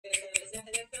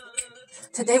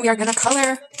Today we are gonna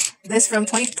color this from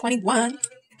 2021.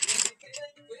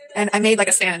 And I made like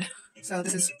a stand. So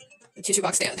this is the tissue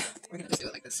box stand. We're gonna just do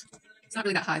it like this. It's not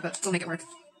really that high, but we'll make it work.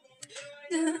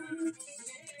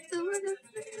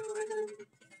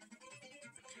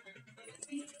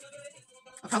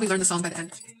 I'll probably learn the song by the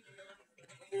end.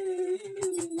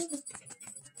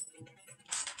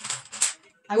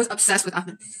 I was obsessed with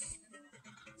Ahmed.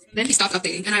 Then he stopped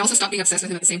updating, and I also stopped being obsessed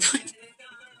with him at the same time.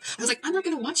 I was like, I'm not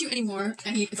gonna watch you anymore.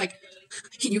 And it's like,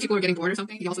 he knew people were getting bored or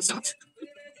something. He also stopped.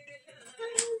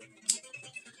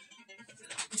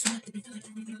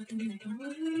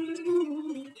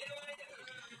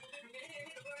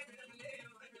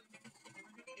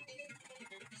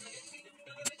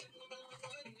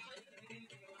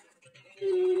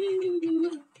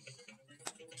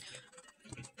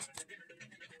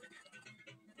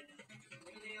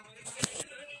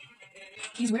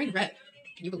 He's wearing red.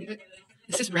 Can you believe it?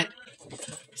 This is red.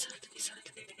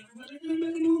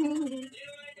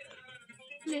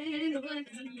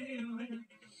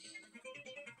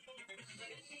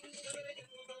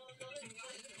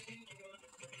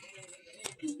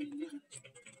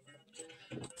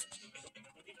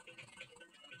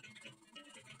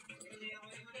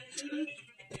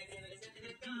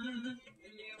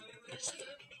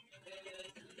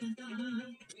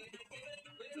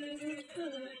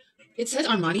 It says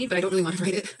Armani, but I don't really want to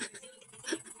write it.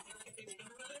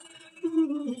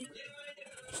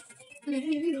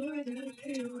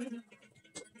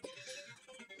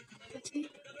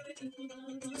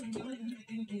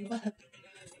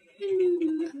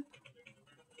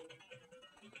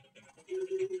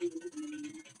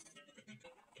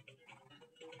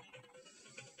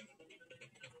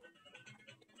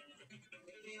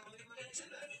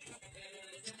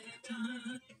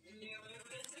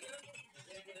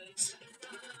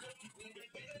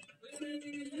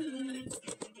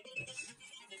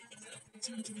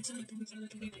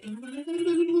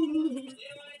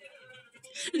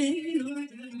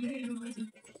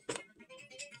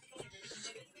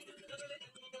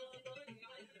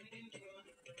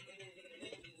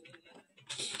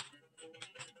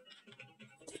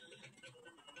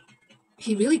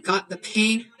 He really got the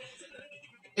pain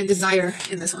and desire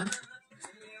in this one.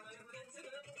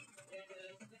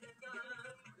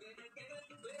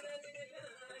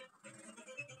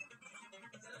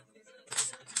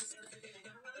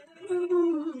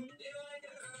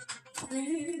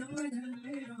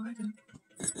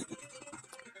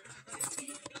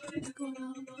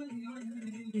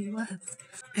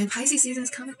 And Pisces season is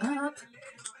coming up.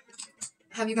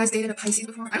 Have you guys dated a Pisces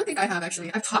before? I don't think I have,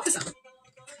 actually. I've talked to some.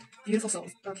 Beautiful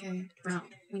souls. Okay, brown.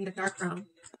 We need a dark brown.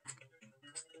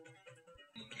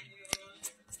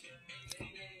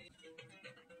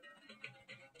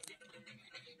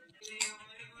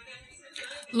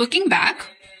 Looking back,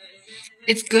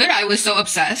 it's good I was so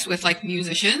obsessed with like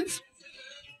musicians.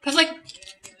 Because like,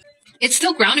 it's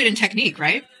still grounded in technique,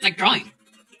 right? Like drawing.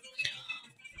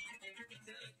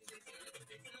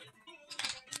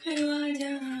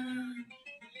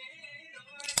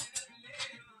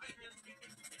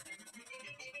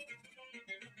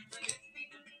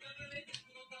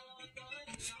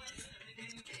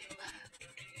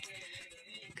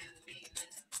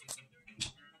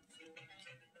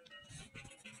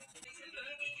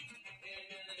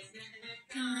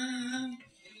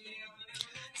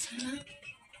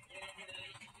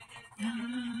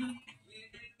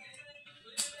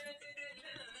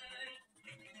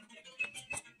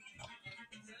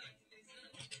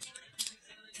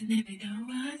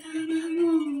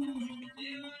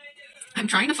 I'm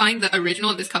trying to find the original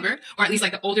of this cover, or at least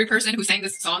like the older person who sang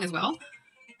this song as well.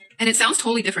 And it sounds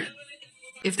totally different.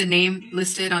 If the name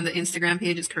listed on the Instagram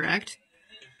page is correct.